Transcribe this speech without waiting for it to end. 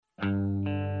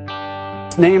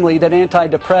namely that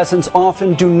antidepressants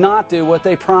often do not do what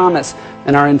they promise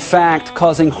and are in fact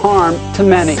causing harm to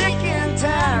many.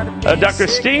 Dr.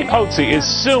 Steve Hotze is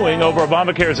suing over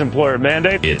Obamacare's employer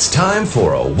mandate. It's time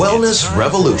for a wellness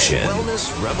revolution.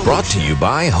 Brought to you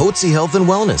by Hotze Health and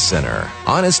Wellness Center.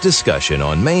 Honest discussion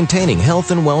on maintaining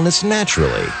health and wellness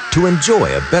naturally to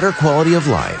enjoy a better quality of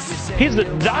life. He's the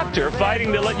doctor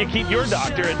fighting to let you keep your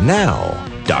doctor. Now,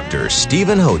 Dr.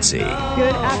 Stephen Hotze.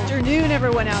 Good afternoon,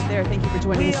 everyone out there. Thank you for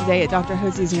joining us today at Dr.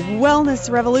 Hotze's Wellness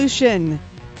Revolution.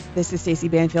 This is Stacey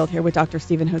Banfield here with Dr.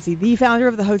 Stephen Hotze, the founder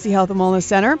of the Hotze Health and Wellness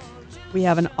Center. We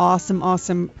have an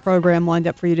awesome program lined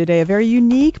up for you today, a very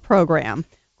unique program.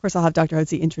 Of course, I'll have Dr.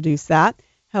 Hotze introduce that.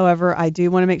 However, I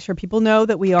do want to make sure people know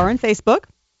that we are on Facebook.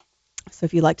 So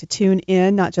if you'd like to tune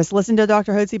in, not just listen to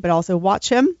Dr. Hotze, but also watch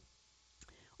him,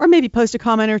 or maybe post a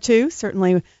comment or two,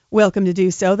 certainly welcome to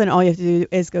do so. Then all you have to do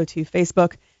is go to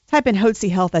Facebook, type in Hotze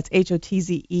Health, that's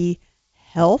Hotze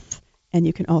Health, and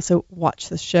you can also watch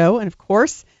the show. And of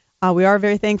course, we are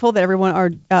very thankful that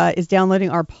everyone is downloading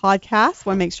our podcast.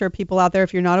 Want to make sure people out there,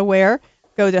 if you're not aware,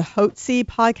 go to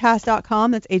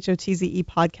hotzepodcast.com. That's Hotze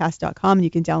podcast.com. And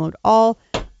you can download all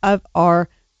of our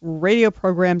radio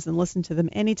programs and listen to them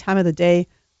any time of the day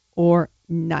or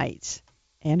night.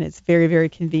 And it's very, very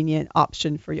convenient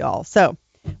option for y'all. So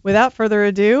without further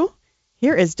ado,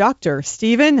 here is Dr.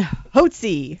 Stephen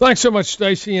Hotze. Thanks so much,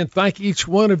 Stacey, and thank each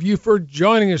one of you for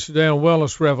joining us today on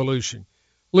Wellness Revolution.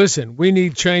 Listen, we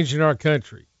need change in our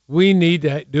country. We need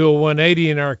to do a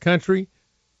 180 in our country,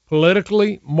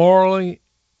 politically, morally,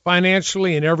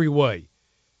 financially, in every way.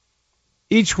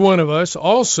 Each one of us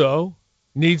also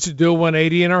needs to do a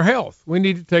 180 in our health. We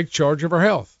need to take charge of our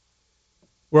health.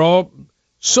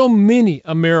 So many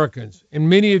Americans, and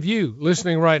many of you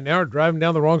listening right now are driving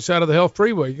down the wrong side of the health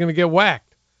freeway. You're going to get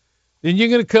whacked. Then you're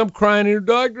going to come crying in,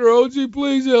 Dr. Hotze,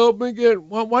 please help me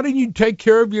why didn't you take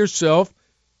care of yourself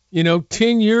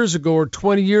 10 years ago or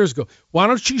 20 years ago? Why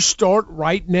don't you start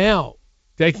right now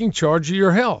taking charge of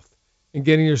your health and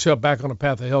getting yourself back on a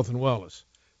path of health and wellness?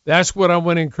 That's what I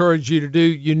want to encourage you to do.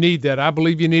 You need that. I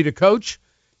believe you need a coach.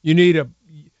 You need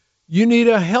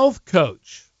a health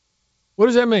coach. What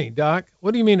does that mean, Doc?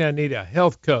 What do you mean I need a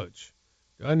health coach?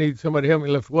 Do I need somebody to help me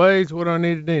lift weights? What do I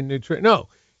need to do? Nutrition? No,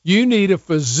 you need a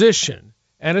physician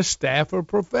and a staff of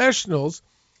professionals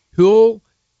who'll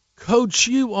coach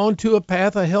you onto a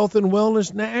path of health and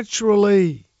wellness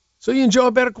naturally, so you enjoy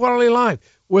a better quality of life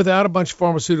without a bunch of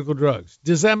pharmaceutical drugs.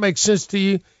 Does that make sense to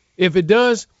you? If it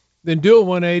does, then do a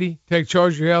 180, take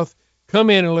charge of your health, come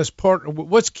in and let's partner.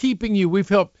 What's keeping you? We've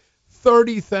helped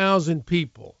 30,000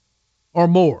 people or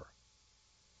more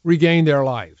regain their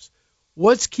lives.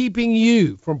 What's keeping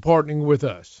you from partnering with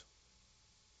us?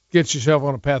 Get yourself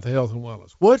on a path of health and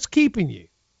wellness. What's keeping you?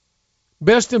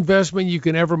 Best investment you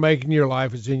can ever make in your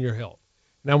life is in your health.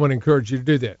 And I want to encourage you to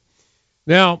do that.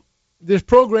 Now, this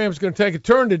program is going to take a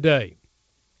turn today.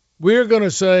 We're going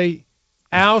to say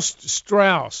oust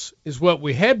Strauss is what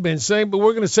we had been saying, but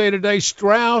we're going to say today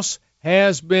Strauss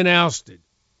has been ousted.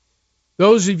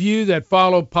 Those of you that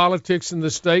follow politics in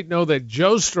the state know that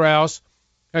Joe Strauss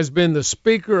has been the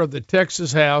Speaker of the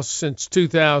Texas House since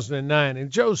 2009.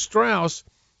 And Joe Strauss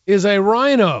is a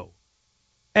rhino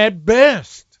at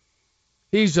best.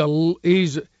 He's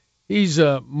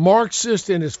a Marxist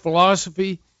in his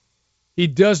philosophy. He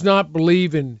does not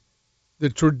believe in the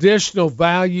traditional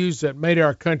values that made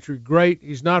our country great.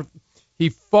 He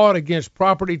fought against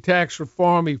property tax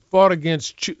reform. He fought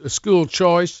against school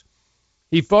choice.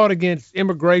 He fought against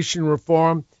immigration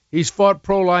reform. He's fought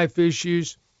pro-life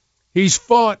issues. He's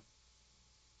fought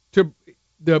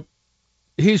the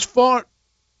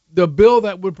bill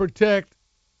that would protect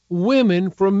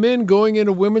women from men going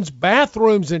into women's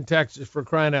bathrooms in Texas, for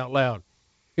crying out loud.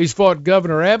 He's fought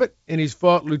Governor Abbott, and he's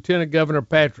fought Lieutenant Governor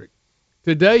Patrick.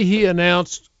 Today he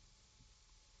announced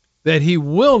that he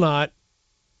will not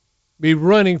be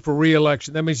running for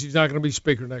re-election. That means he's not going to be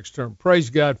Speaker next term. Praise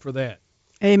God for that.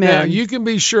 Amen. Now, you can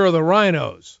be sure the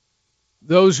rhinos,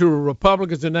 those who are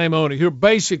Republicans in name only, who are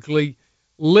basically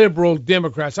liberal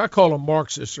Democrats, I call them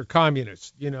Marxists or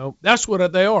communists, that's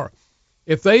what they are.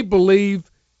 If they believe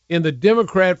in the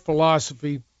Democrat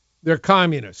philosophy, they're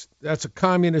communists. That's a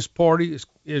communist party,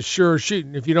 is sure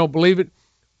shooting. If you don't believe it,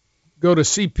 go to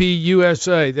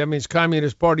CPUSA. That means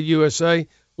Communist Party USA.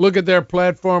 Look at their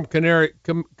platform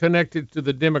connected to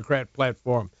the Democrat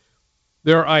platform.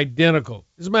 They're identical.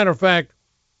 As a matter of fact,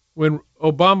 when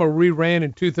Obama re-ran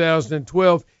in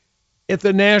 2012, at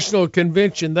the National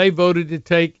Convention, they voted to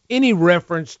take any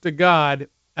reference to God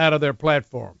out of their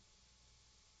platform.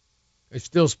 They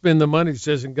still spend the money that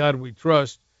says, in God we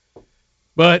trust.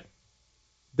 But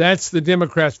That's the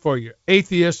Democrats for you.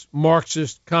 Atheists,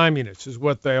 Marxists, communists is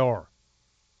what they are.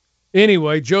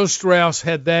 Anyway, Joe Straus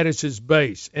had that as his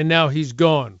base, and now he's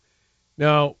gone.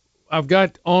 Now, I've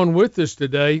got on with us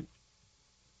today,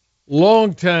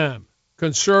 longtime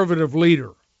conservative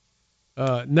leader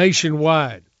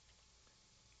nationwide,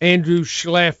 Andrew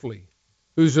Schlafly,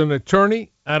 who's an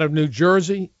attorney out of New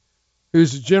Jersey,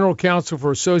 who's the general counsel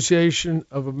for Association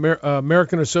of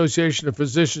American Association of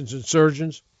Physicians and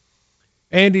Surgeons.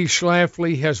 Andy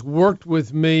Schlafly has worked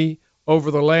with me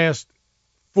over the last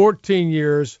 14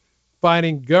 years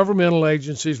fighting governmental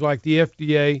agencies like the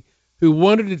FDA who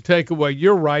wanted to take away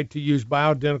your right to use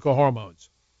bioidentical hormones.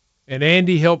 And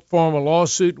Andy helped form a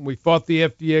lawsuit, and we fought the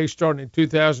FDA starting in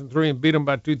 2003 and beat them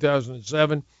by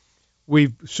 2007.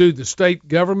 We've sued the state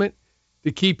government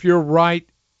to keep your right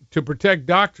to protect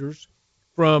doctors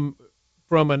from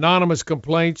anonymous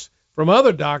complaints from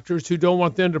other doctors who don't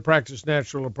want them to practice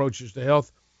natural approaches to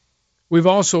health. We've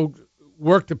also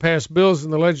worked to pass bills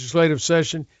in the legislative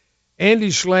session. Andy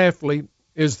Schlafly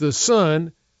is the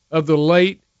son of the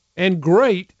late and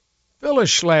great Phyllis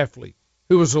Schlafly,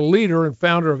 who was a leader and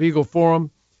founder of Eagle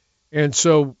Forum. And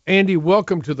so, Andy,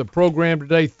 welcome to the program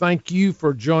today. Thank you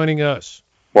for joining us.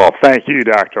 Well, thank you,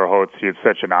 Dr. Hotze. It's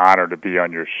such an honor to be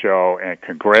on your show, and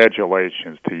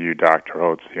congratulations to you, Dr.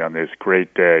 Hotze, on this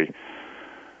great day.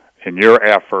 In your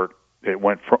effort, it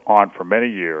went on for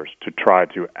many years to try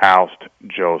to oust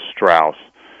Joe Straus.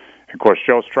 Of course,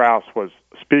 Joe Straus was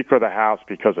Speaker of the House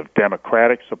because of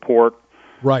Democratic support,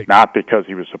 right? Not because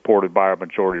he was supported by a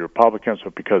majority of Republicans,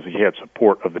 but because he had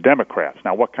support of the Democrats.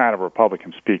 Now, what kind of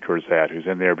Republican speaker is that who's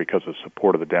in there because of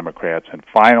support of the Democrats? And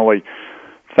finally,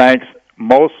 thanks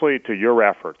mostly to your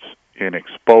efforts in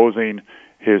exposing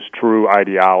his true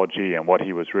ideology and what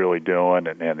he was really doing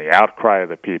and the outcry of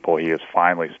the people, he has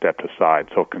finally stepped aside.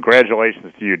 So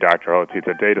congratulations to you, Dr. Hotze. It's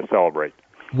a day to celebrate.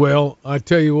 Well, I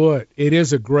tell you what, it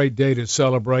is a great day to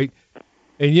celebrate.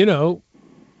 And, you know,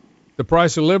 the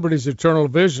price of liberty is eternal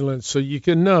vigilance, so you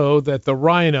can know that the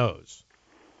rhinos,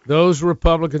 those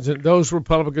Republicans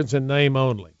in name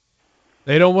only,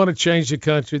 they don't want to change the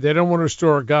country. They don't want to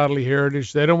restore a godly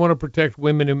heritage. They don't want to protect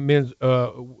women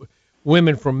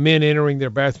from men entering their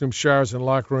bathroom showers and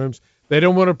locker rooms. They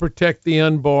don't want to protect the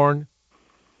unborn.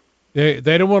 They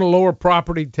don't want to lower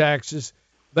property taxes.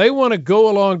 They want to go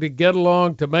along to get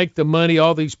along to make the money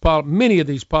many of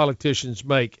these politicians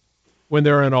make when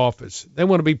they're in office. They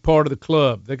want to be part of the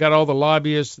club. They got all the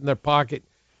lobbyists in their pocket.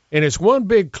 And it's one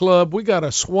big club. We got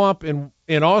a swamp in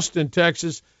Austin,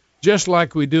 Texas, just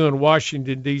like we do in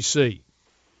Washington, D.C.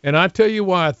 And I tell you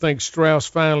why I think Straus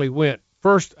finally went.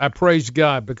 First, I praise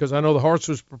God because I know the horse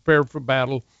was prepared for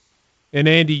battle. And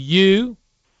Andy, you,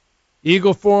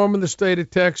 Eagle Forum in the state of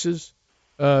Texas,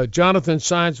 Jonathan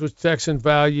Saenz with Texan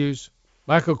Values,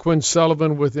 Michael Quinn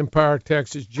Sullivan with Empire,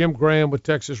 Texas, Jim Graham with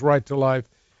Texas Right to Life,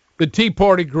 the Tea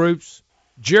Party groups,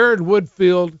 Jared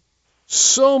Woodfield,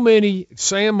 so many,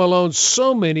 Sam Malone,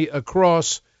 so many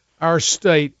across our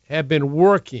state have been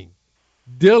working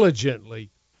diligently,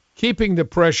 keeping the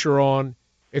pressure on,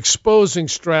 exposing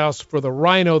Straus for the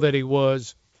rhino that he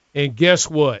was, and guess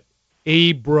what?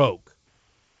 He broke,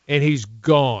 and he's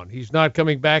gone. He's not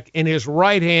coming back. And his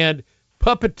right-hand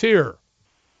puppeteer,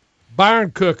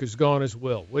 Byron Cook, is gone as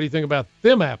well. What do you think about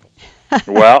them apples?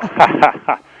 Well,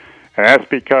 and that's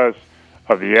because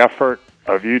of the effort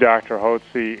of you, Dr.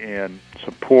 Hotze, in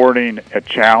supporting a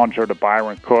challenger to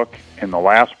Byron Cook in the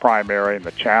last primary, and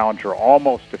the challenger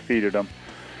almost defeated him.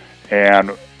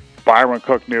 And Byron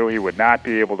Cook knew he would not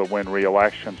be able to win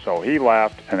re-election, so he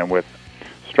left. And then with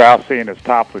Straus seeing his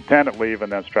top lieutenant leave,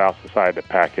 and then Straus decided to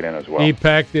pack it in as well. He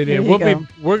packed it in. We're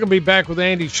going to be back with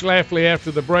Andy Schlafly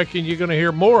after the break, and you're going to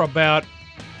hear more about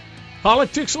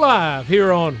Politics Live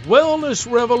here on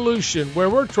Wellness Revolution, where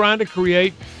we're trying to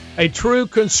create a true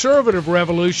conservative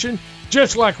revolution,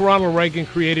 just like Ronald Reagan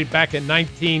created back in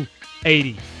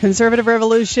 1980. Conservative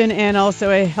revolution and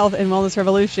also a health and wellness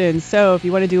revolution. So if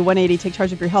you want to do 180, take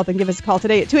charge of your health and give us a call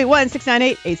today at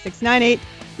 281-698-8698.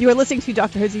 You are listening to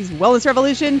Dr. Hotze's Wellness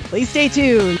Revolution. Please stay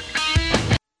tuned.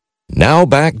 Now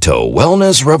back to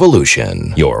Wellness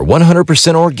Revolution, your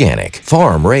 100% organic,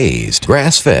 farm-raised,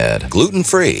 grass-fed,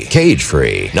 gluten-free,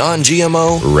 cage-free,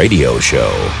 non-GMO radio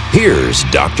show. Here's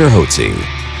Dr. Hotze.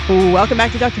 Welcome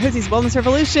back to Dr. Hotze's Wellness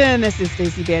Revolution. This is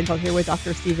Stacey Banfield here with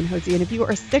Dr. Stephen Hotze. And if you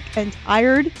are sick and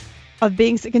tired of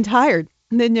being sick and tired,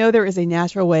 then know there is a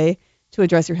natural way to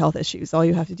address your health issues. All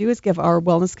you have to do is give our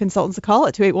wellness consultants a call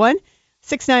at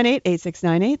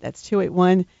 281-698-8698. That's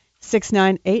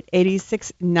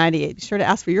 281-698-8698. Be sure to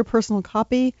ask for your personal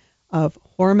copy of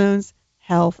Hormones,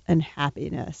 Health, and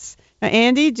Happiness. Now,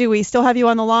 Andy, do we still have you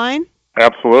on the line?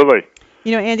 Absolutely.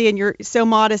 You know, Andy, and you're so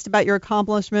modest about your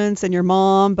accomplishments and your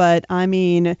mom, but I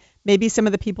mean, maybe some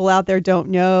of the people out there don't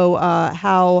know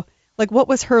how. Like, what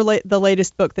was the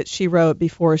latest book that she wrote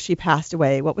before she passed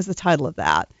away? What was the title of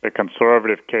that? The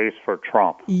Conservative Case for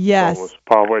Trump. Yes. So it was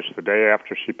published the day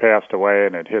after she passed away,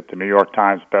 and it hit the New York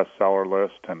Times bestseller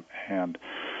list. And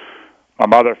my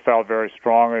mother felt very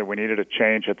strongly we needed a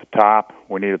change at the top.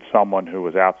 We needed someone who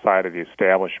was outside of the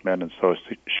establishment, and so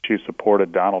she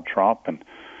supported Donald Trump and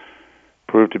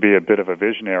proved to be a bit of a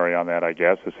visionary on that, I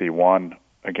guess, as he won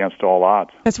against all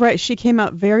odds. That's right. She came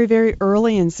out very, very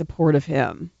early in support of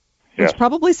him. Yes. Which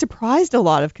probably surprised a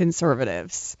lot of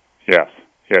conservatives. Yes,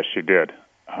 she did.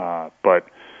 But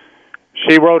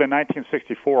she wrote in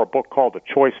 1964 a book called The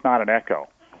Choice, Not an Echo,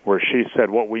 where she said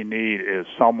what we need is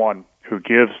someone who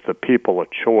gives the people a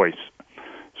choice,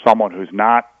 someone who's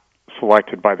not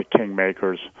selected by the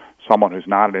kingmakers, someone who's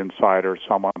not an insider,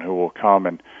 someone who will come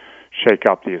and shake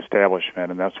up the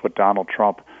establishment, and that's what Donald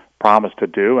Trump promised to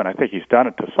do, and I think he's done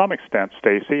it to some extent,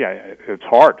 Stacey. It's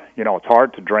hard. It's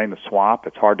hard to drain the swamp.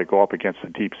 It's hard to go up against the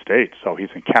deep state, so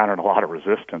he's encountered a lot of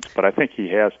resistance. But I think he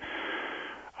has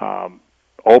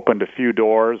opened a few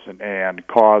doors and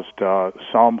caused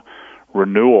some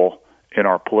renewal in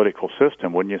our political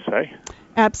system, wouldn't you say?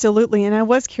 Absolutely, and I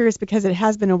was curious because it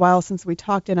has been a while since we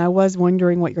talked, and I was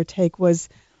wondering what your take was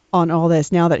on all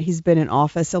this now that he's been in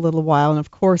office a little while, and of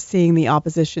course seeing the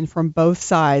opposition from both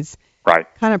sides. Right.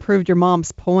 Kind of proved your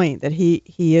mom's point that he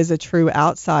is a true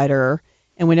outsider.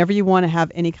 And whenever you want to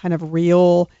have any kind of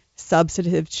real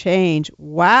substantive change,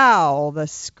 wow, the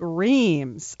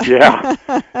screams. Yeah,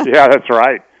 that's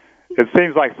right. It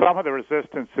seems like some of the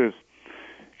resistance is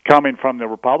coming from the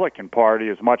Republican Party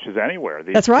as much as anywhere.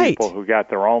 These That's right. People who got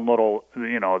their own little,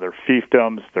 their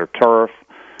fiefdoms, their turf,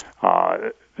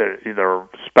 their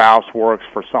spouse works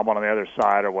for someone on the other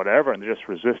side or whatever, and they're just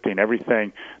resisting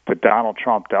everything that Donald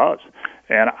Trump does.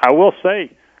 And I will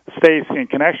say, Stacey, in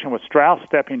connection with Strauss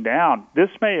stepping down, this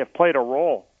may have played a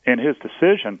role in his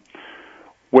decision,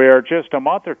 where just a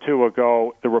month or two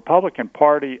ago, the Republican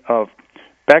Party of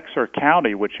Bexar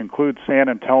County, which includes San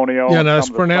Antonio. Yeah, no, it's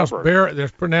pronounced Bear.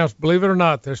 There's pronounced, believe it or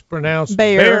not, there's pronounced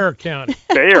Bear County.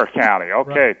 Bear County.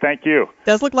 Okay, Right. Thank you.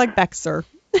 Does look like Bexar.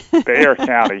 Bear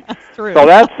County. True. So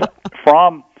that's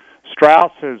from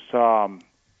Strauss's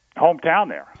hometown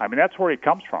there. I mean, that's where he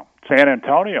comes from, San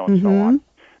Antonio and so on.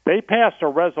 They passed a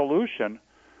resolution,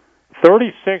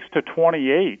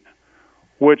 36-28,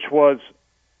 which was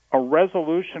a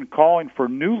resolution calling for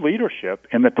new leadership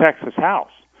in the Texas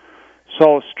House.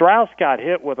 So Strauss got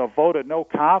hit with a vote of no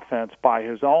confidence by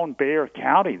his own Bear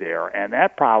County there, and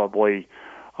that probably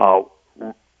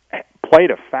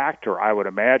played a factor, I would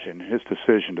imagine, in his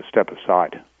decision to step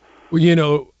aside.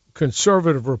 Well,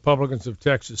 conservative Republicans of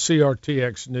Texas,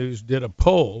 CRTX News, did a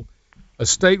poll, a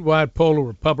statewide poll of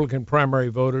Republican primary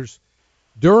voters.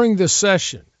 During the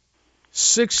session,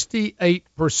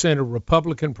 68% of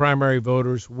Republican primary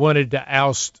voters wanted to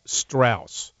oust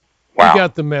Strauss. Wow. We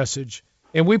got the message,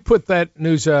 and we put that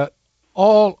news out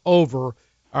all over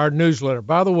our newsletter.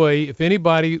 By the way, if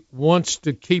anybody wants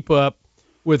to keep up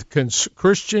with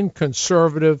Christian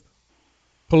conservative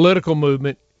political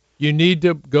movement, you need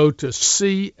to go to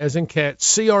C as in cat,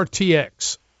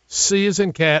 CRTX, C as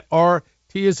in cat, R,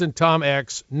 T as in Tom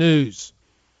X,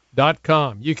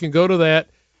 news.com. You can go to that,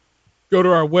 go to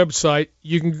our website.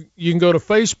 You can go to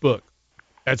Facebook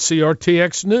at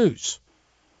CRTX News.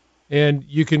 And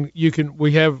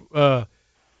we have a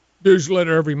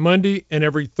newsletter every Monday and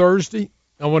every Thursday.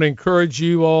 I want to encourage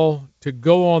you all to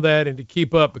go on that and to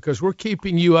keep up, because we're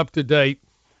keeping you up to date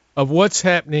of what's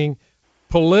happening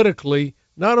politically,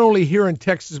 not only here in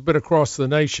Texas, but across the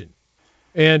nation.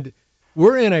 And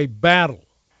we're in a battle.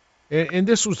 And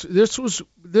this was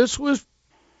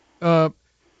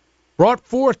brought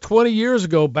forth 20 years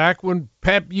ago, back when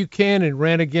Pat Buchanan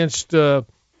ran against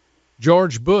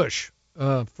George Bush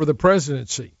for the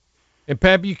presidency. And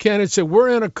Pat Buchanan said, we're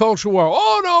in a culture war.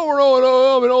 Oh, no,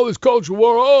 we're in all this culture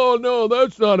war. Oh, no,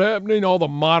 that's not happening. All the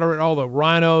moderate, all the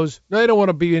rhinos, they don't want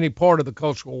to be any part of the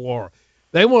cultural war.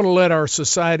 They want to let our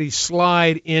society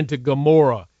slide into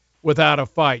Gomorrah without a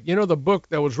fight. You know the book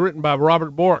that was written by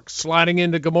Robert Bork, Sliding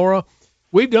into Gomorrah?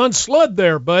 We've done slud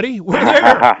there, buddy. We're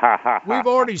there. We've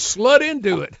already slud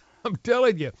into it. I'm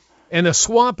telling you. And the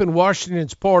swamp in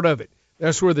Washington's part of it.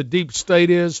 That's where the deep state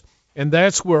is, and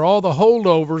that's where all the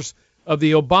holdovers of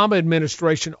the Obama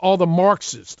administration, all the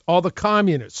Marxists, all the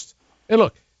communists. And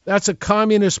look, that's a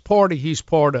communist party he's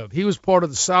part of. He was part of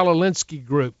the Saul Alinsky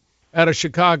group out of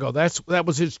Chicago. That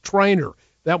was his trainer.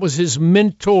 That was his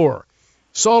mentor.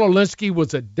 Saul Alinsky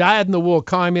was a dyed-in-the-wool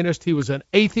communist. He was an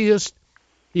atheist.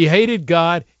 He hated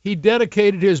God. He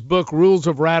dedicated his book, Rules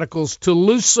of Radicals, to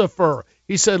Lucifer.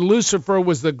 He said Lucifer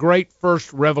was the great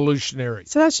first revolutionary.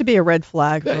 So that should be a red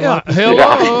flag. Hello.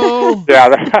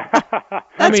 Yeah.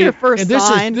 That's your first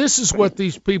sign. This is what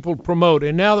these people promote.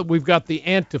 And now that we've got the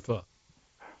Antifa,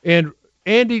 and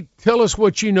Andy, tell us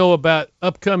what you know about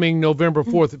upcoming November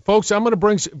 4th. Folks, I'm going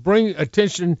to bring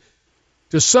attention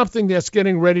to something that's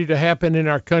getting ready to happen in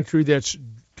our country that's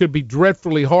could be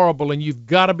dreadfully horrible, and you've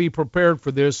got to be prepared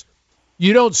for this.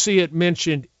 You don't see it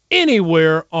mentioned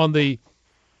anywhere on the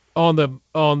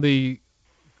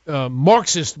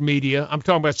Marxist media. I'm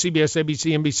talking about CBS,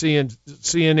 ABC, NBC, and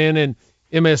CNN and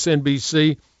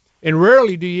MSNBC. And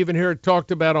rarely do you even hear it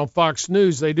talked about on Fox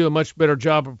News. They do a much better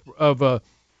job of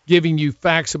giving you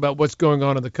facts about what's going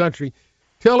on in the country.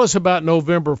 Tell us about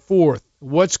November 4th.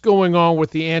 What's going on with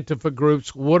the Antifa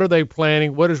groups? What are they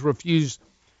planning? What is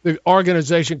the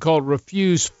organization called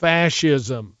Refuse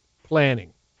Fascism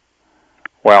planning?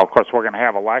 Well, of course, we're going to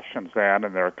have elections then,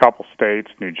 and there are a couple states,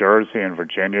 New Jersey and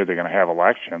Virginia, they're going to have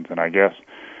elections, and I guess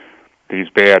these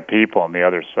bad people on the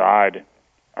other side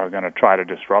are going to try to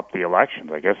disrupt the elections.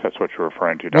 I guess that's what you're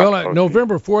referring to, Dr. Well,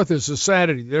 November 4th is a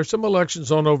Saturday. There's some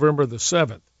elections on November the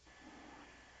 7th.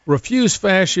 Refuse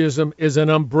Fascism is an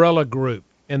umbrella group,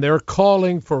 and they're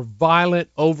calling for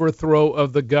violent overthrow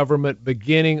of the government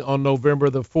beginning on November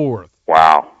the 4th.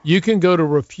 Wow. You can go to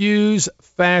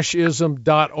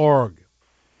refusefascism.org.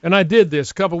 And I did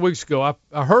this a couple of weeks ago.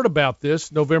 I heard about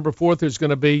this. November 4th is going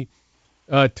to be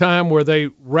a time where they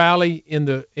rally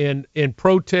in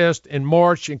protest and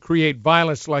march and create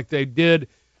violence like they did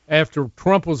after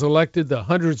Trump was elected. The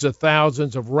hundreds of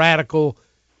thousands of radical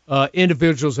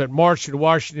individuals that marched in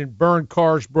Washington, burned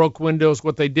cars, broke windows,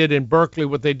 what they did in Berkeley,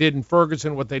 what they did in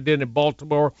Ferguson, what they did in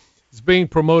Baltimore. It's being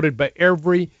promoted by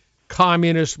every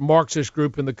communist Marxist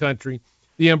group in the country.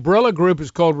 The umbrella group is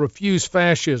called Refuse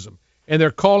Fascism, and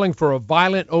they're calling for a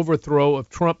violent overthrow of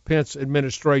Trump-Pence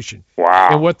administration.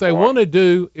 Wow. And what they want to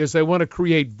do is they want to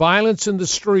create violence in the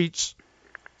streets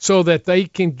so that they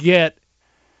can get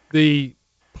the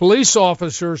police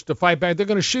officers to fight back. They're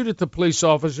going to shoot at the police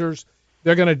officers.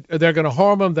 They're going to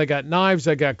harm them. They got knives.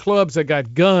 They got clubs. They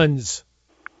got guns.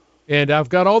 And I've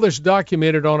got all this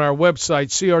documented on our website,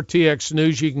 CRTX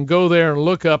News. You can go there and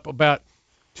look up about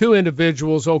two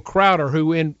individuals, Crowder,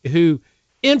 who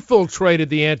infiltrated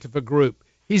the Antifa group.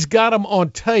 He's got them on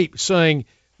tape saying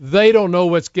they don't know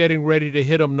what's getting ready to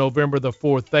hit them November the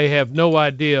 4th. They have no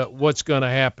idea what's going to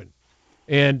happen.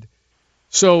 And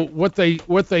so what they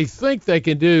think they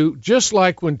can do, just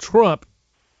like when Trump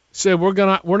said we're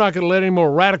not going to let any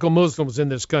more radical Muslims in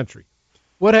this country.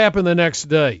 What happened the next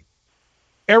day?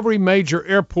 Every major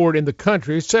airport in the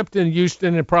country, except in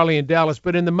Houston and probably in Dallas,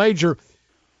 but in the major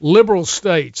liberal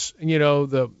states,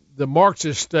 the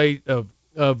Marxist state of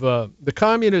the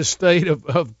communist state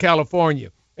of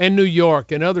California and New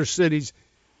York and other cities,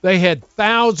 they had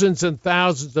thousands and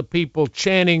thousands of people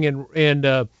chanting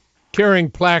and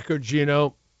carrying placards,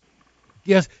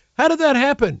 Yes. How did that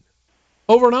happen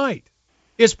overnight?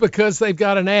 It's because they've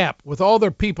got an app with all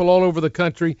their people all over the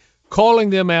country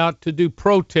calling them out to do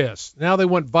protests. Now they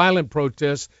want violent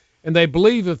protests, and they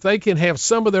believe if they can have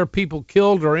some of their people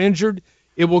killed or injured,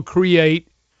 it will create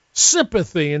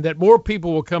sympathy and that more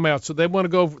people will come out. So they want to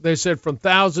go, they said, from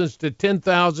thousands to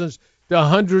 10,000s to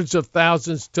hundreds of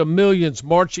thousands to millions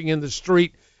marching in the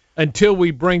street until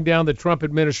we bring down the Trump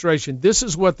administration. This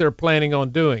is what they're planning on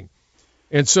doing.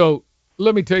 And so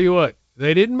let me tell you what,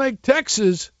 they didn't make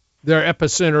Texas their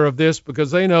epicenter of this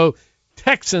because they know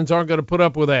Texans aren't going to put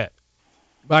up with that.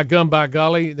 By gum, by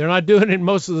golly, they're not doing it in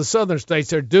most of the southern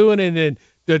states. They're doing it in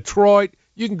Detroit.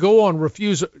 You can go on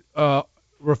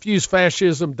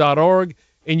refusefascism.org,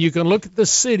 and you can look at the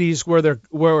cities where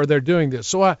they're doing this.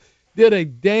 So I did a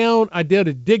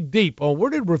dig deep on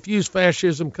where did Refuse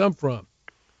Fascism come from?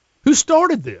 Who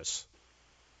started this?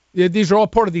 These are all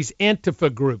part of these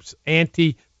Antifa groups,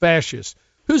 anti-fascists.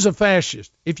 Who's a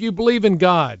fascist? If you believe in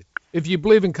God, if you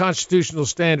believe in constitutional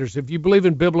standards, if you believe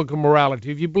in biblical morality,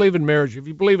 if you believe in marriage, if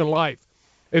you believe in life,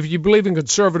 if you believe in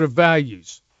conservative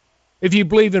values, if you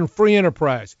believe in free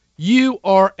enterprise, you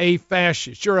are a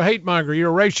fascist. You're a hate monger.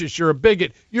 You're a racist. You're a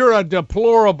bigot. You're a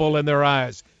deplorable in their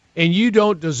eyes, and you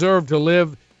don't deserve to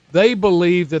live. They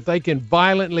believe that they can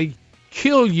violently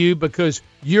kill you because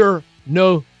you're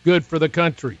no good for the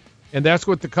country, and that's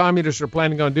what the communists are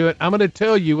planning on doing. I'm going to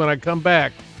tell you when I come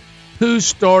back who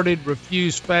started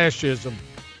Refuse Fascism,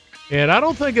 and I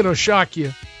don't think it'll shock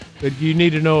you, but you need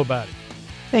to know about it.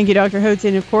 Thank you, Dr. Hotze.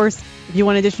 And of course, if you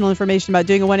want additional information about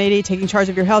doing a 180, taking charge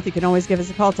of your health, you can always give us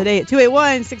a call today at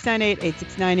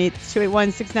 281-698-8698. It's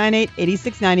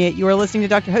 281-698-8698. You are listening to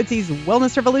Dr. Hotze's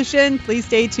Wellness Revolution. Please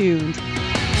stay tuned.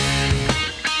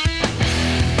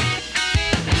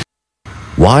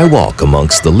 Why walk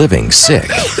amongst the living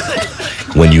sick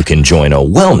when you can join a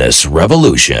wellness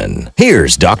revolution?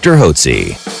 Here's Dr.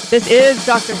 Hotze. This is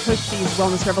Dr. Hotze's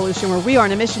Wellness Revolution, where we are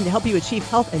on a mission to help you achieve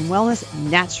health and wellness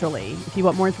naturally. If you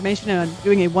want more information on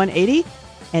doing a 180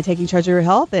 and taking charge of your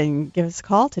health, then give us a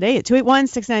call today at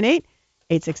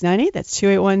 281-698-8698. That's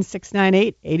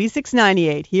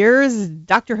 281-698-8698. Here's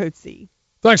Dr. Hotze.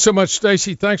 Thanks so much,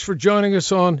 Stacy. Thanks for joining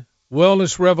us on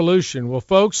Wellness Revolution. Well,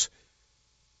 folks,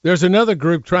 there's another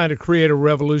group trying to create a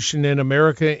revolution in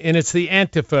America, and it's the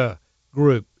Antifa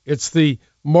group. It's the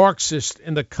Marxists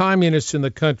and the communists in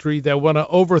the country that want to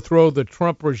overthrow the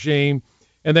Trump regime,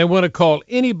 and they want to call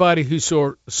anybody who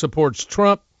supports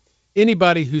Trump,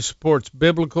 anybody who supports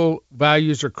biblical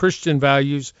values or Christian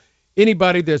values,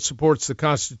 anybody that supports the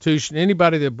Constitution,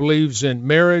 anybody that believes in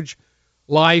marriage,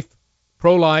 life,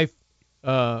 pro-life,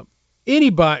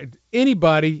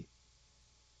 anybody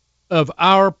of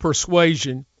our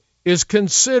persuasion is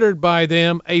considered by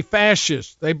them a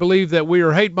fascist. They believe that we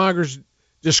are hate mongers,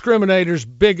 discriminators,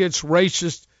 bigots,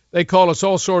 racists. They call us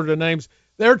all sorts of names.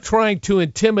 They're trying to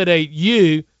intimidate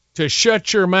you to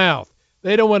shut your mouth.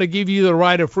 They don't want to give you the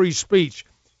right of free speech.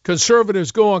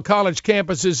 Conservatives go on college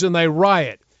campuses and they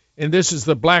riot. And this is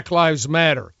the Black Lives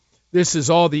Matter. This is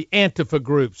all the Antifa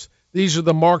groups. These are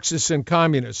the Marxists and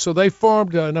communists. So they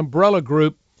formed an umbrella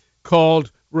group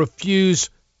called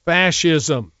Refuse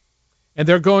Fascism. And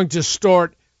they're going to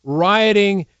start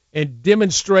rioting and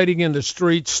demonstrating in the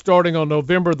streets starting on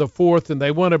November the 4th, and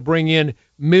they want to bring in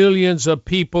millions of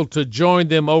people to join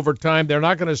them over time. They're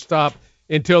not going to stop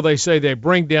until they say they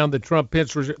bring down the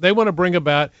Trump-Pence regime. They want to bring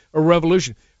about a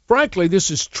revolution. Frankly,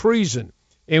 this is treason,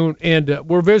 and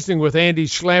we're visiting with Andy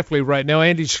Schlafly right now.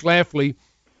 Andy Schlafly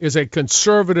is a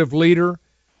conservative leader,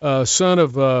 son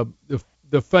of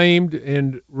the famed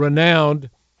and renowned,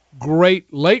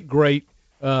 late great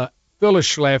Phyllis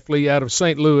Schlafly out of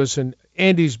St. Louis, and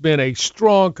Andy's been a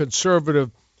strong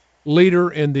conservative leader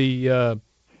in the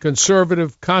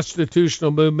conservative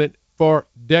constitutional movement for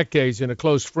decades and a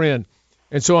close friend.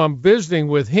 And so I'm visiting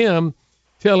with him,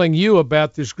 telling you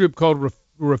about this group called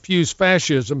Refuse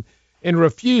Fascism. And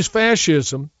Refuse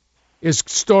Fascism is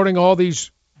starting all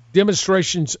these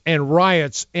demonstrations and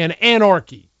riots and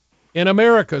anarchy in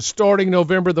America starting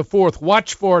November the 4th.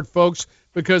 Watch for it, folks,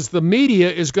 because the media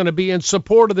is going to be in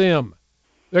support of them.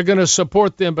 They're going to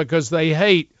support them because they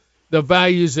hate the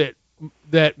values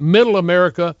that middle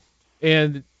America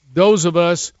and those of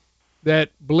us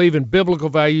that believe in biblical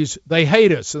values, they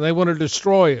hate us and they want to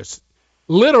destroy us,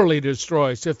 literally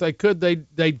destroy us. If they could,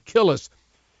 they'd kill us.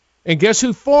 And guess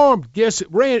who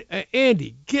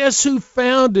Andy, guess who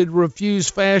founded Refuse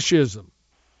Fascism?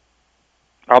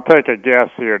 I'll take a guess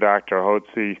here, Dr.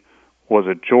 Hotze. Was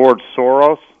it George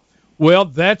Soros? Well,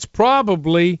 that's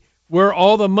probably where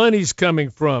all the money's coming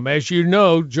from. As you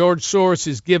know, George Soros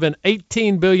has given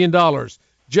 $18 billion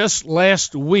just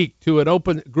last week to an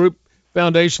open group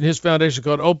foundation, his foundation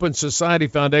called Open Society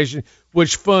Foundation,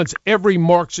 which funds every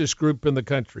Marxist group in the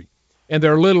country. And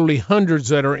there are literally hundreds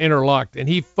that are interlocked, and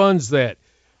he funds that.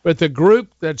 But the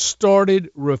group that started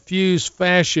Refuse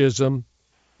Fascism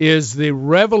is the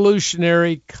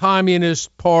Revolutionary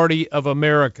Communist Party of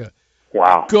America.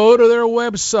 Wow. Go to their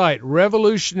website,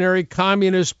 Revolutionary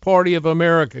Communist Party of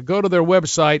America. Go to their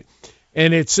website,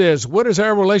 and it says, what is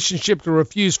our relationship to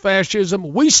Refuse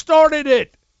Fascism? We started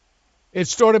it. It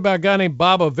started by a guy named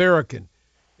Bob Averican,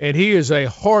 and he is a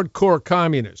hardcore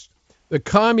communist. The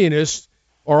communists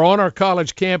are on our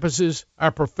college campuses.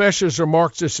 Our professors are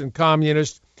Marxists and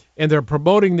communists, and they're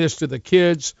promoting this to the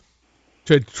kids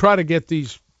to try to get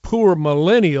these poor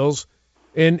millennials.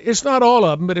 And it's not all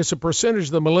of them, but it's a percentage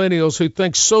of the millennials who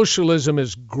think socialism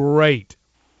is great.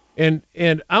 And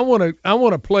I want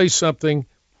to play something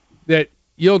that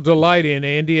you'll delight in,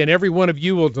 Andy, and every one of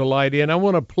you will delight in. I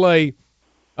want to play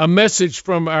a message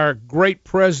from our great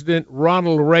president,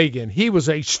 Ronald Reagan. He was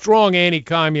a strong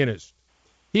anti-communist.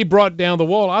 He brought down the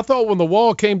wall. I thought when the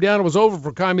wall came down, it was over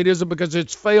for communism because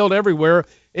it's failed everywhere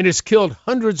and it's killed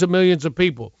hundreds of millions of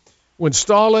people. When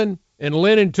Stalin and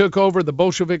Lenin took over the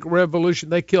Bolshevik Revolution,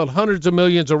 they killed hundreds of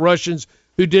millions of Russians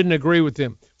who didn't agree with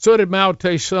them. So did Mao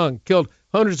Tse-tung, killed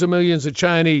hundreds of millions of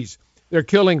Chinese. They're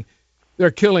killing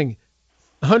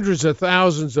hundreds of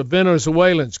thousands of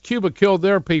Venezuelans. Cuba killed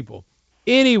their people.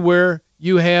 Anywhere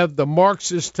you have the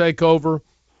Marxists take over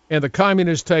and the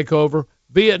communists take over,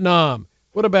 Vietnam.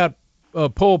 What about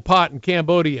Pol Pot in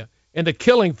Cambodia? and the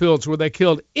killing fields where they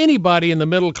killed anybody in the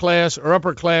middle class or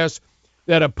upper class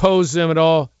that opposed them at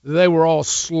all. They were all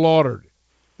slaughtered.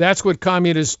 That's what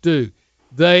communists do.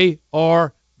 They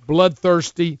are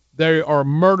bloodthirsty. They are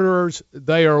murderers.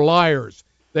 They are liars.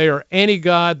 They are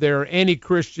anti-God. They are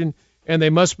anti-Christian, and they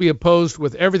must be opposed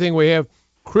with everything we have.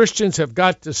 Christians have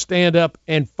got to stand up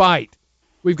and fight.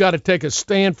 We've got to take a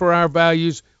stand for our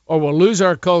values, or we'll lose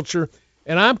our culture.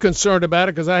 And I'm concerned about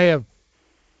it because I have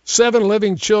 7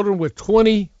 living children with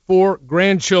 24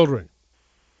 grandchildren.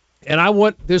 And I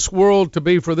want this world to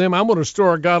be for them. I want to restore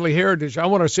our godly heritage. I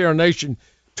want to see our nation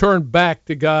turn back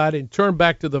to God and turn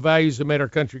back to the values that made our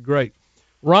country great.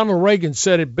 Ronald Reagan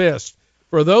said it best.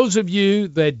 For those of you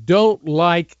that don't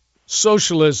like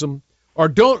socialism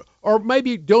or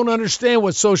maybe don't understand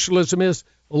what socialism is,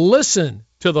 listen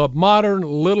to the modern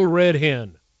little red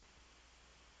hen.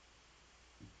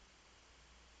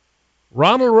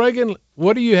 Ronald Reagan,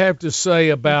 what do you have to say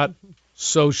about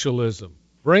socialism?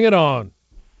 Bring it on.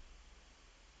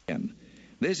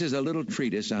 This is a little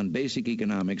treatise on basic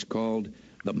economics called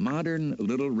The Modern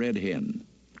Little Red Hen.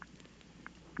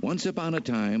 Once upon a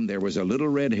time, there was a little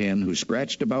red hen who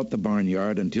scratched about the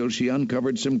barnyard until she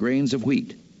uncovered some grains of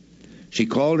wheat. She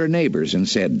called her neighbors and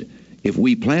said, "If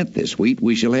we plant this wheat,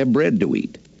 we shall have bread to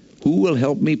eat. Who will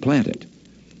help me plant it?"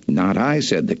 "Not I,"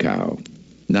 said the cow.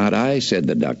 "Not I," said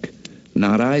the duck.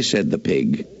 "Not I," said the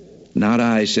pig. "Not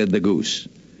I," said the goose.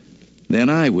 "Then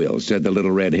I will," said the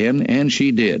little red hen, and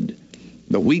she did.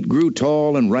 The wheat grew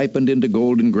tall and ripened into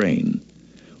golden grain.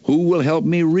 "Who will help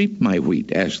me reap my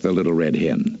wheat?" asked the little red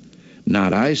hen.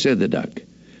 "Not I," said the duck.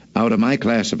 "Out of my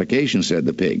classification," said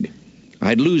the pig.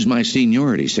 "I'd lose my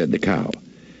seniority," said the cow.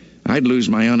 "I'd lose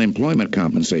my unemployment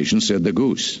compensation," said the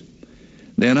goose.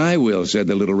 "Then I will," said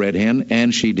the little red hen,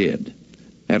 and she did.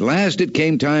 At last it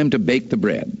came time to bake the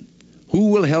bread.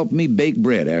 "Who will help me bake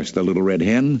bread?" asked the little red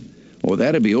hen. "Oh,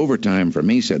 that'd be overtime for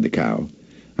me," said the cow.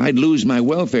 "I'd lose my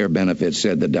welfare benefits,"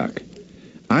 said the duck.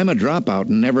 "I'm a dropout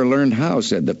and never learned how,"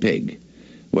 said the pig.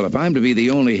 "Well, if I'm to be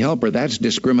the only helper, that's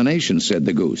discrimination," said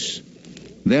the goose.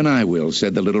 "Then I will,"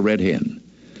 said the little red hen.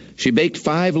 She baked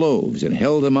 5 loaves and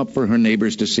held them up for her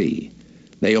neighbors to see.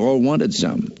 They all wanted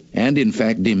some, and in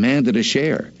fact demanded a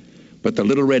share. But the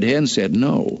little red hen said,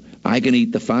 "No, I can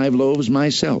eat the 5 loaves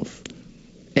myself."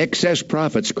 "Excess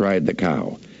profits," cried the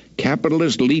cow.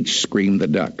 "Capitalist leech," screamed the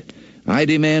duck. "I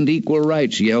demand equal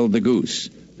rights," yelled the goose.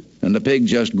 And the pig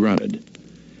just grunted.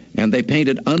 And they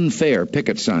painted unfair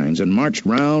picket signs and marched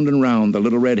round and round the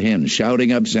little red hen,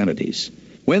 shouting obscenities.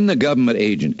 When the government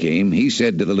agent came, he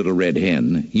said to the little red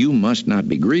hen, "You must not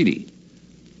be greedy."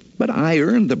 "But I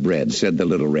earned the bread," said the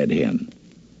little red hen.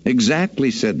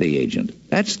 "Exactly," said the agent.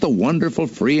 "That's the wonderful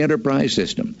free enterprise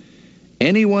system.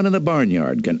 Anyone in the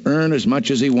barnyard can earn as much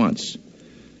as he wants.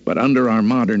 But under our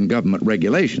modern government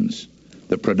regulations,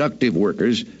 the productive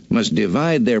workers must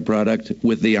divide their product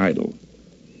with the idle."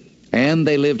 And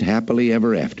they lived happily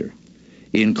ever after,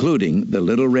 including the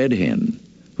little red hen,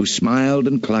 who smiled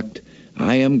and clucked,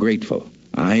 "I am grateful,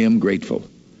 I am grateful."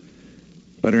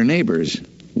 But her neighbors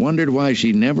wondered why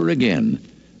she never again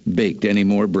baked any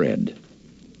more bread.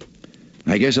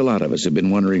 I guess a lot of us have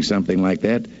been wondering something like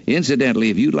that. Incidentally,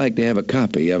 if you'd like to have a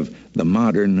copy of The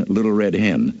Modern Little Red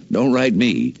Hen, don't write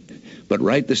me, but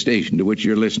write the station to which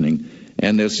you're listening,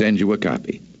 and they'll send you a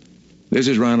copy. This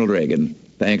is Ronald Reagan.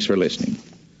 Thanks for listening.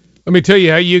 Let me tell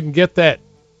you how you can get that.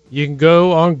 You can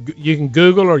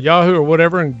Google or Yahoo or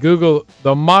whatever and Google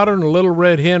The Modern Little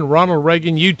Red Hen, Ronald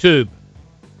Reagan, YouTube.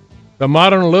 The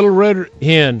Modern Little Red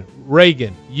Hen,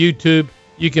 Reagan, YouTube.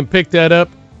 You can pick that up.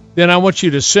 Then I want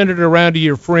you to send it around to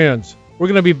your friends. We're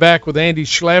going to be back with Andy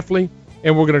Schlafly,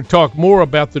 and we're going to talk more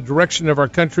about the direction of our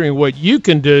country and what you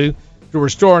can do to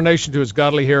restore our nation to its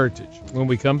godly heritage when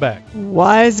we come back.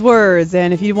 Wise words.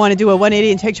 And if you want to do a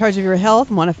 180 and take charge of your health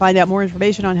and want to find out more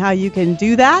information on how you can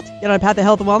do that, get on a path to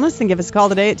health and wellness and give us a call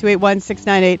today at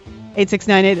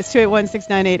 281-698-8698. It's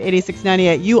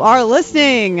 281-698-8698. You are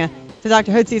listening to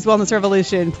Dr. Hotze's Wellness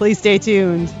Revolution. Please stay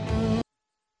tuned.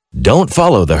 Don't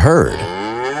follow the herd.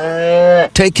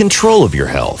 Take control of your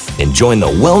health and join the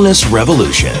Wellness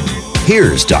Revolution.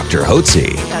 Here's Dr.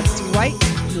 Hotze. That's right.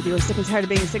 If you're sick and tired of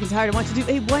being sick and tired and want to do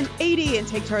a 180 and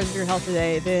take charge of your health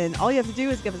today, then all you have to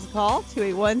do is give us a call,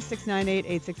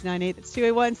 281-698-8698. That's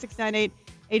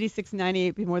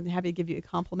 281-698-8698. Be more than happy to give you a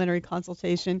complimentary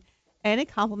consultation and a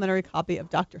complimentary copy of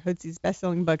Dr. Hotze's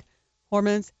best-selling book,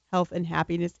 Hormones, Health, and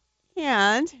Happiness,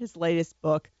 and his latest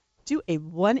book, Do a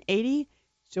 180,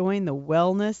 Join the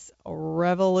Wellness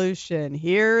Revolution.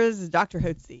 Here's Dr.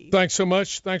 Hotze. Thanks so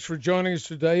much. Thanks for joining us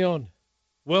today on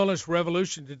Wellness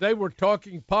Revolution. Today we're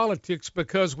talking politics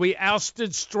because we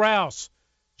ousted Strauss.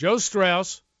 Joe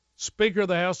Strauss Speaker of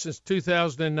the House since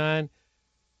 2009,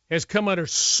 has come under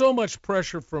so much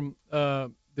pressure from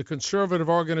the conservative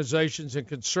organizations and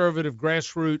conservative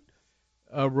grassroots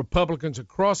Republicans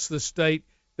across the state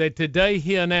that today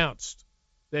he announced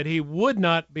that he would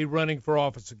not be running for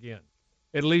office again,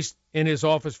 at least in his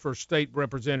office for state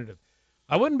representative.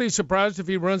 I wouldn't be surprised if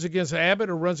he runs against Abbott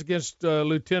or runs against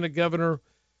Lieutenant Governor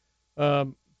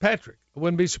Patrick. I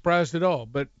wouldn't be surprised at all.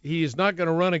 But he is not going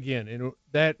to run again. And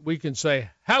that we can say,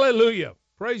 hallelujah,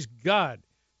 praise God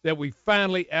that we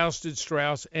finally ousted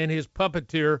Strauss and his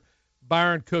puppeteer,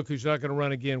 Byron Cook, who's not going to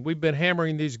run again. We've been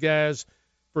hammering these guys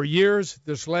for years.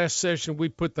 This last session, we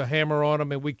put the hammer on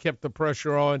them, and we kept the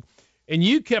pressure on. And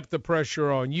you kept the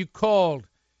pressure on. You called.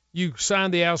 You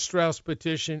signed the Al Strauss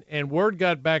petition, and word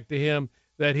got back to him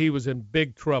that he was in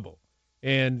big trouble.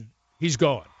 And he's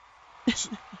gone.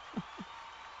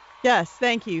 Yes,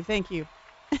 thank you. Thank you.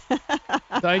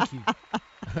 That's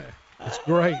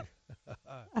great.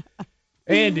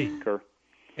 Andy,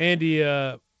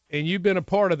 and you've been a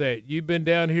part of that. You've been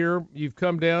down here. You've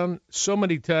come down so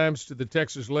many times to the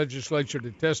Texas legislature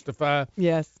to testify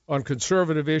on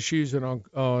conservative issues and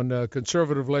on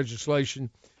conservative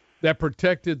legislation that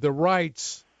protected the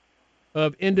rights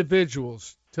of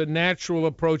individuals to natural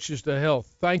approaches to health.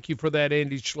 Thank you for that,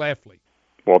 Andy Schlafly.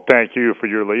 Well, thank you for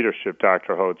your leadership,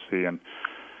 Dr. Hotze. And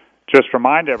just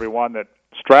remind everyone that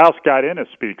Strauss got in as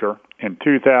Speaker in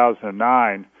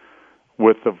 2009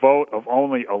 with the vote of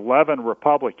only 11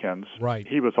 Republicans. Right.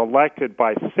 He was elected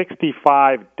by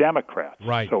 65 Democrats.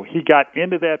 Right. So he got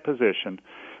into that position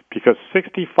because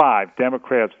 65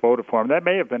 Democrats voted for him. That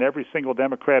may have been every single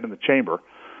Democrat in the chamber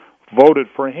voted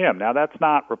for him. Now, that's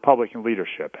not Republican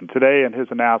leadership. And today in his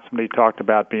announcement, he talked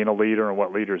about being a leader and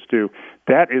what leaders do.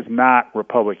 That is not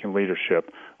Republican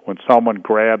leadership when someone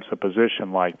grabs a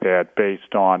position like that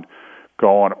based on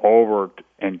going over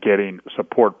and getting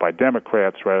support by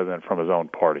Democrats rather than from his own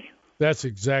party. That's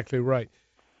exactly right.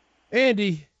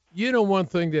 Andy, you know, one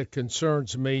thing that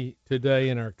concerns me today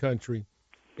in our country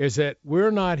is that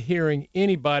we're not hearing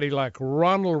anybody like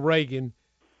Ronald Reagan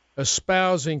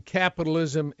espousing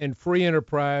capitalism and free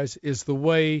enterprise is the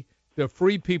way to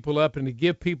free people up and to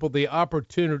give people the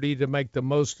opportunity to make the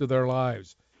most of their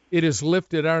lives. It has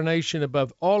lifted our nation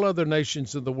above all other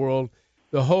nations in the world,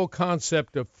 the whole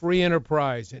concept of free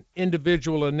enterprise and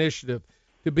individual initiative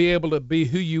to be able to be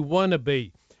who you want to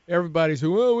be. Everybody's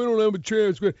saying, well, we don't have a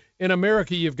chance. In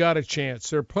America, you've got a chance.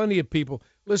 There are plenty of people.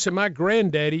 Listen, my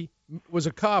granddaddy was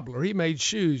a cobbler. He made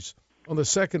shoes on the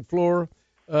second floor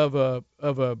on the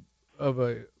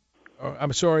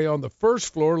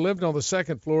first floor, lived on the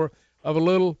second floor of a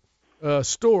little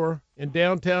store in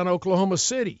downtown Oklahoma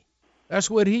City. That's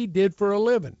what he did for a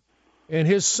living. And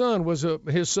his son,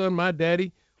 my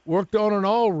daddy, worked on an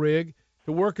oil rig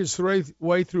to work his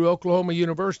way through Oklahoma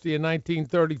University in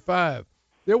 1935.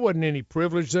 There wasn't any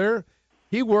privilege there.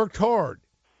 He worked hard,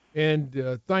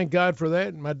 and thank God for that.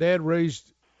 And my dad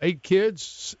raised 8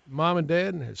 kids, mom and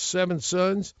dad, and 7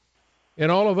 sons. And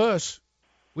all of us,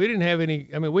 we didn't have any,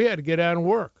 we had to get out and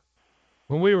work.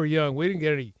 When we were young, we didn't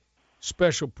get any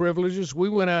special privileges. We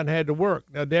went out and had to work.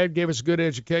 Now, Dad gave us a good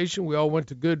education. We all went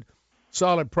to good,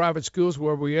 solid private schools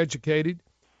where we educated,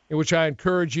 in which I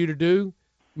encourage you to do.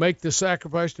 Make the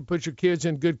sacrifice to put your kids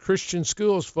in good Christian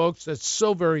schools, folks. That's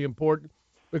so very important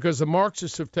because the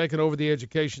Marxists have taken over the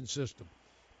education system.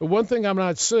 But one thing I'm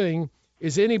not seeing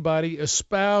is anybody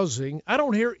espousing. I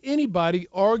don't hear anybody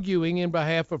arguing in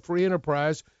behalf of free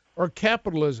enterprise or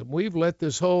capitalism. We've let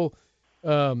this whole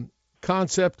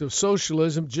concept of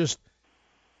socialism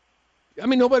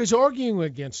nobody's arguing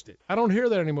against it. I don't hear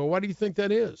that anymore. Why do you think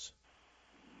that is?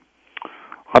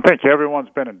 I think everyone's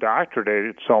been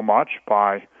indoctrinated so much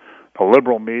by the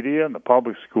liberal media and the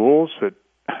public schools that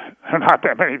there are not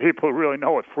that many people who really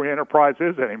know what free enterprise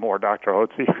is anymore, Dr.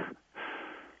 Hotze.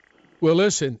 Well,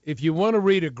 listen, if you want to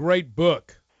read a great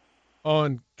book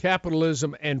on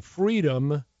capitalism and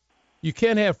freedom, you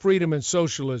can't have freedom and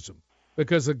socialism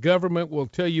because the government will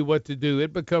tell you what to do.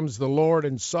 It becomes the Lord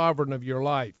and sovereign of your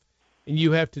life, and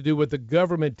you have to do what the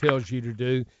government tells you to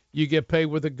do. You get paid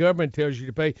what the government tells you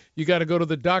to pay. You got to go to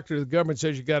the doctor the government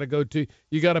says you got to go to.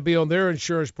 You got to be on their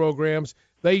insurance programs.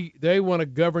 They want to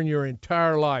govern your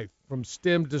entire life from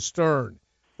stem to stern,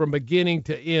 from beginning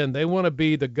to end. They want to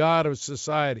be the God of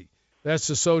society. That's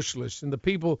the socialists. And the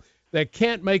people that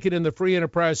can't make it in the free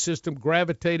enterprise system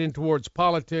gravitate in towards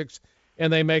politics,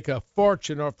 and they make a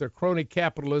fortune off their crony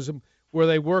capitalism where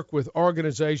they work with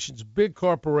organizations, big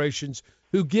corporations,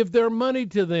 who give their money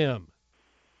to them.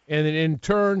 And in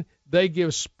turn, they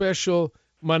give special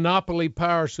monopoly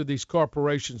powers to these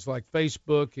corporations like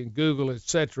Facebook and Google,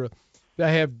 etc., that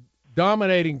have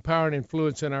dominating power and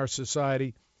influence in our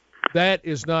society. That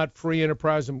is not free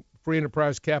enterprise and free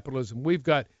enterprise capitalism. We've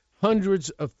got hundreds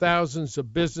of thousands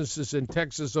of businesses in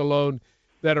Texas alone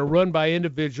that are run by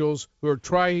individuals who are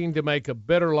trying to make a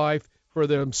better life for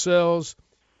themselves,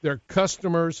 their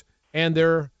customers, and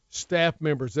their staff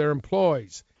members, their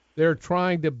employees. They're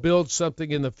trying to build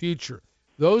something in the future.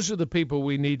 Those are the people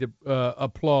we need to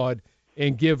applaud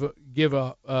and give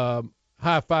a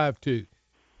high five to.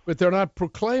 But they're not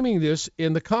proclaiming this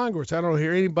in the Congress. I don't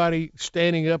hear anybody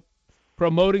standing up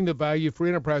promoting the value of free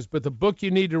enterprise. But the book you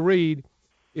need to read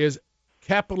is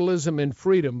Capitalism and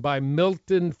Freedom by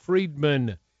Milton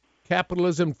Friedman.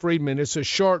 Capitalism Friedman. It's a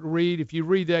short read. If you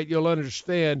read that, you'll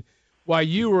understand why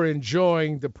you are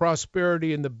enjoying the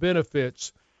prosperity and the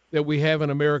benefits that we have in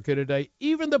America today.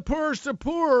 Even the poorest of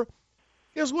poor,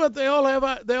 guess what? They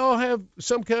all have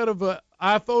some kind of a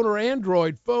iPhone or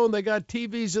Android phone. They got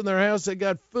TVs in their house. They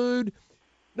got food.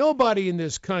 Nobody in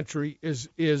this country is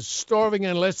starving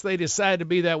unless they decide to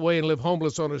be that way and live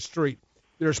homeless on a street.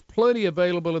 There's plenty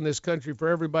available in this country for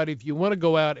everybody if you want to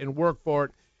go out and work for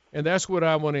it, and that's what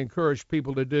I want to encourage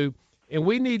people to do. And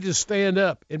we need to stand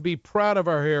up and be proud of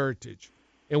our heritage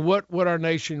and what our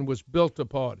nation was built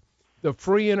upon, the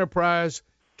free enterprise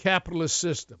capitalist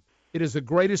system. It is the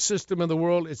greatest system in the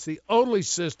world. It's the only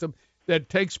system that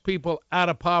takes people out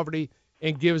of poverty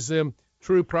and gives them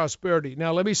true prosperity.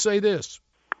 Now, let me say this.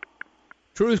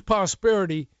 True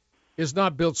prosperity is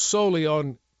not built solely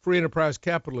on free enterprise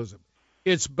capitalism.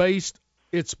 It's based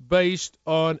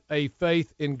on a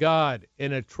faith in God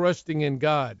and a trusting in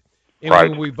God. And right.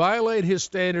 When we violate his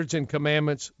standards and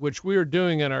commandments, which we are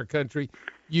doing in our country,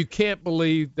 you can't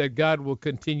believe that God will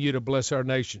continue to bless our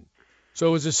nation.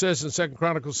 So as it says in 2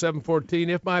 Chronicles 7:14,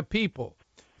 if my people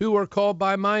who are called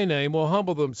by my name will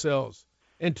humble themselves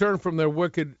and turn from their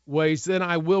wicked ways, then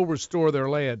I will restore their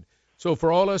land. So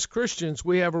for all us Christians,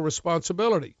 we have a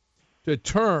responsibility to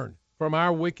turn from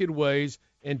our wicked ways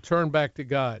and turn back to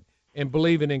God and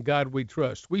believing in God we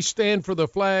trust. We stand for the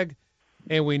flag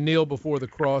and we kneel before the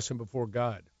cross and before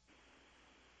God.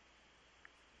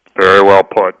 Very well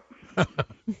put.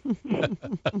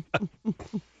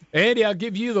 Andy, I'll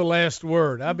give you the last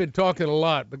word. I've been talking a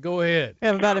lot, but go ahead. We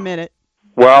have about a minute.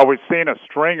 Well, we've seen a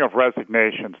string of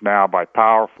resignations now by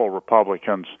powerful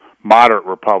Republicans, moderate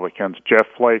Republicans. Jeff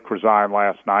Flake resigned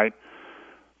last night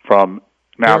from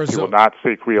now he will not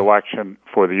seek re-election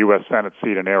for the U.S. Senate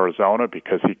seat in Arizona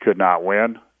because he could not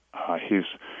win. He's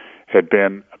had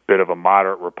been a bit of a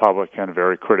moderate Republican,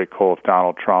 very critical of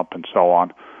Donald Trump and so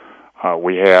on.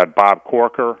 We had Bob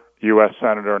Corker, U.S.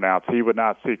 Senator, announced he would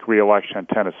not seek re-election in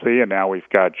Tennessee, and now we've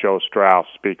got Joe Strauss,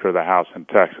 Speaker of the House in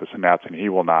Texas, announcing he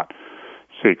will not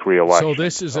seek re-election.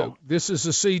 So this is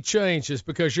a sea change. It's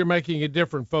because you're making it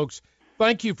different, folks.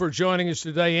 Thank you for joining us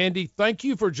today, Andy. Thank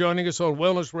you for joining us on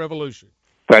Wellness Revolution.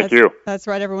 Thank you. That's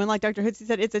right, everyone. Like Dr. Hootsie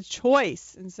said, it's a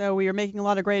choice. And so we are making a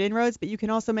lot of great inroads, but you can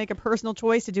also make a personal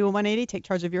choice to do a 180, take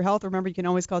charge of your health. Remember, you can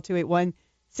always call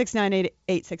 281-698-8698.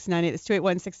 That's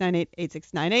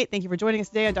 281-698-8698. Thank you for joining us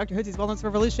today on Dr. Hootsie's Wellness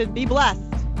Revolution. Be blessed.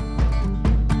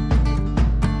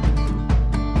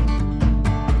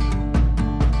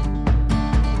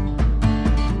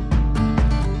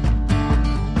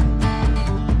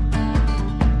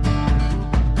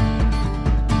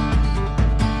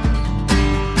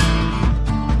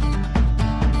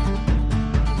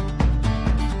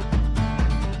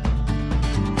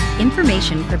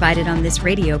 Information provided on this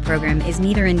radio program is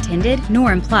neither intended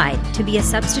nor implied to be a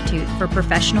substitute for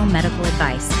professional medical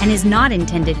advice and is not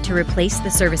intended to replace the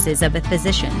services of a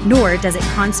physician, nor does it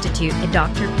constitute a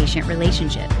doctor-patient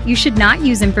relationship. You should not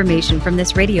use information from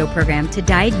this radio program to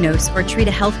diagnose or treat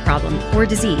a health problem or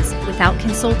disease without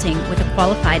consulting with a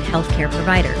qualified healthcare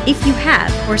provider. If you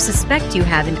have or suspect you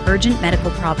have an urgent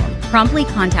medical problem, promptly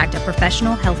contact a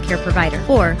professional healthcare provider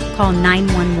or call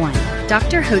 911.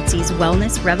 Dr. Hootsie's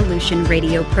Wellness Revolution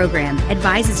radio program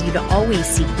advises you to always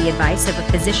seek the advice of a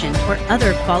physician or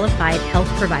other qualified health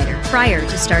provider prior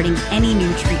to starting any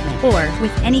new treatment or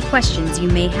with any questions you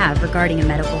may have regarding a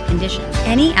medical condition.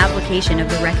 Any application of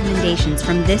the recommendations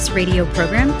from this radio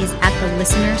program is at the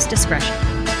listener's discretion.